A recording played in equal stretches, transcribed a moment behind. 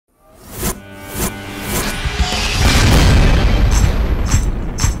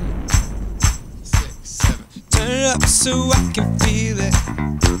up so I can feel it,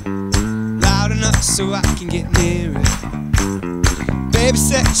 loud enough so I can get near it. Baby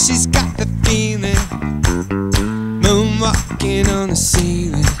said she's got the feeling, moonwalking on the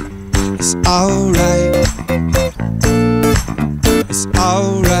ceiling. It's alright, it's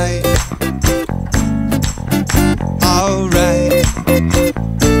alright, alright,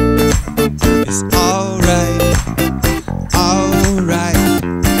 it's alright, alright.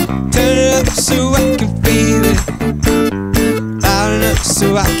 Turn it up so I can feel it, loud enough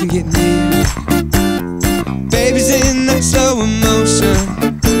so I can get near it. Baby's in that slow motion,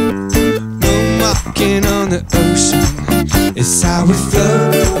 moonwalking on the ocean. It's how we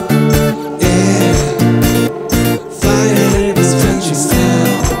float, yeah, flying in this country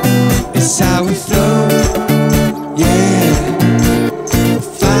town. It's how we float, yeah,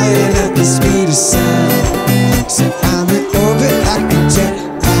 flying at the speed of sound. So I'm in orbit like a jet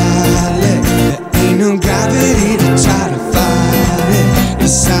pilot. There ain't no gravity to try to fight it.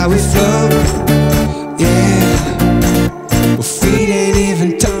 It's how we float, yeah, well, feet ain't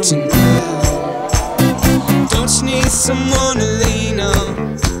even touching ground. Don't you need someone to lean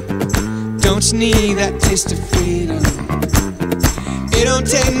on? Don't you need that taste of freedom? It don't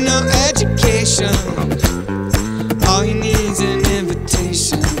take no education, all you need is an